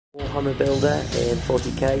Warhammer builder in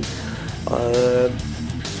 40k. In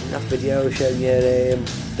that video I'll show you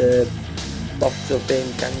the box of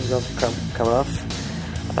cannons off coming off,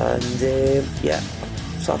 and yeah,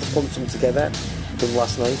 started to pump some together. Done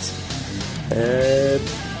last night.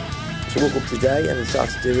 So woke up today and I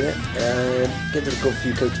started doing it. Give it a good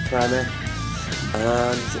few coats of primer,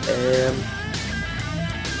 and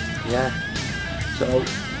yeah. So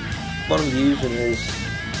what I'm using is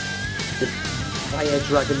the Fire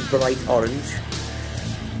Dragon Bright Orange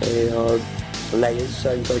layers,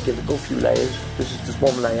 so you've got to give it a good few layers. This is just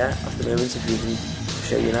one layer at the moment, if you can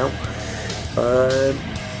show you now.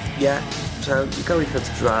 Yeah, so you go wait for it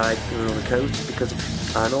to dry, give it another coat,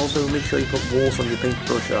 and also make sure you put water on your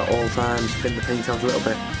paintbrush at all times, thin the paint out a little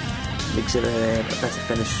bit, makes it a better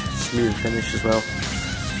finish, smooth finish as well.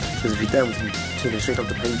 Because if you don't, you take it straight off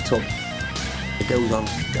the paint tub, it goes on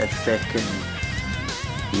dead thick, and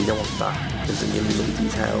you don't want that, because then you lose all the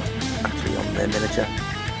detail actually on the miniature.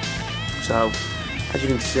 So, as you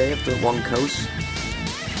can see, I've done one coat,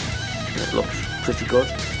 and it looks pretty good.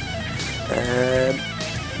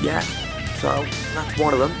 Yeah, so that's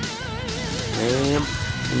one of them. And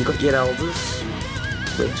you've got your Eldas,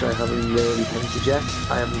 which I haven't really painted yet.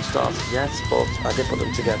 I haven't started yet, but I did put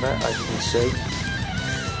them together, as you can see.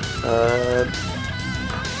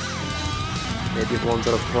 Maybe the ones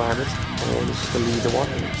that I've primed. This is the leader one.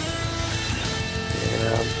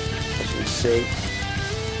 As you can see,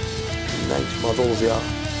 nice models they are.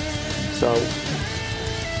 So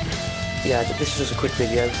yeah, this is just a quick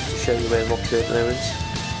video to show you where I'm up to at the moment.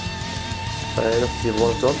 Up to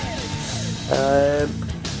what I've done.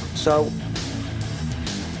 So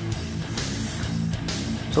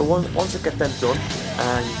once I get them done,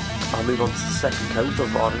 and I'll move on to the second coat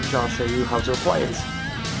of orange, I'll show you how to apply it.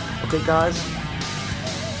 Okay guys?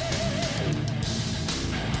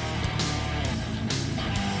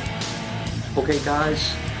 Okay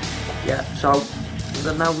guys, yeah, so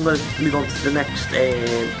now I'm going to move on to the next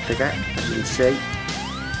figure. As you can see,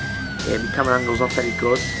 the camera angle's not very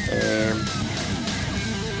good,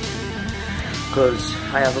 because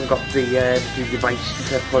I haven't got the device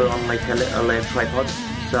to put it on like a little tripod.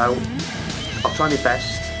 So I'll try my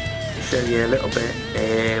best to show you a little bit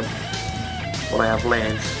what I have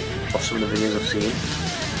learned of some of the videos I've seen.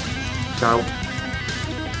 So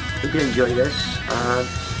hope you enjoy this, and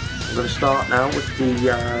I'm going to start now with the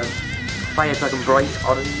Fire Dragon Bright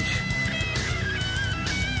Orange.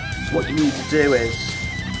 So what you need to do is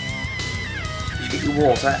just get your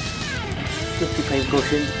water, dip your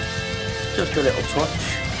paintbrush in, just a little touch,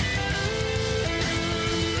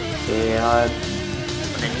 and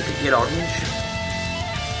then you get your orange,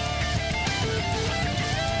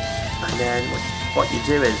 and then what you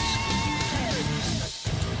do is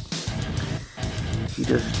you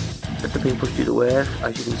just let the paintbrush do the work,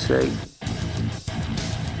 as you can see.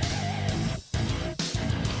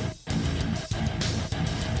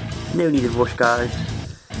 No need of rush guys,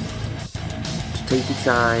 just take your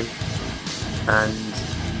time and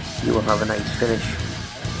you will have a nice finish.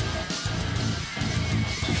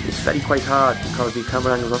 It's very quite hard because the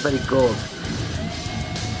camera angles are very good,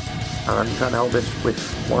 and I'm trying to hold this with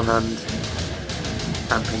one hand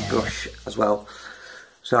and paintbrush as well.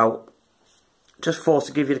 So just forced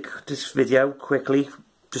to give you this video quickly,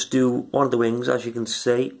 just do one of the wings. As you can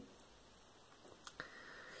see, it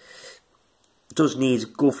does need a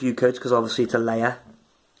good few coats because obviously it's a layer,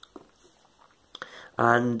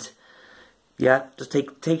 and yeah, just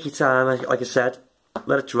take your time, like I said,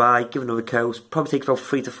 let it dry, give it another coat, probably take about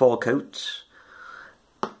 3 to 4 coats.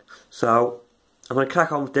 So I'm going to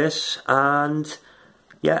crack on with this, and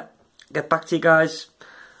yeah, get back to you guys,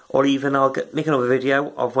 or even I'll make another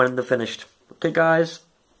video of when they're finished. Okay guys,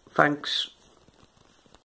 thanks.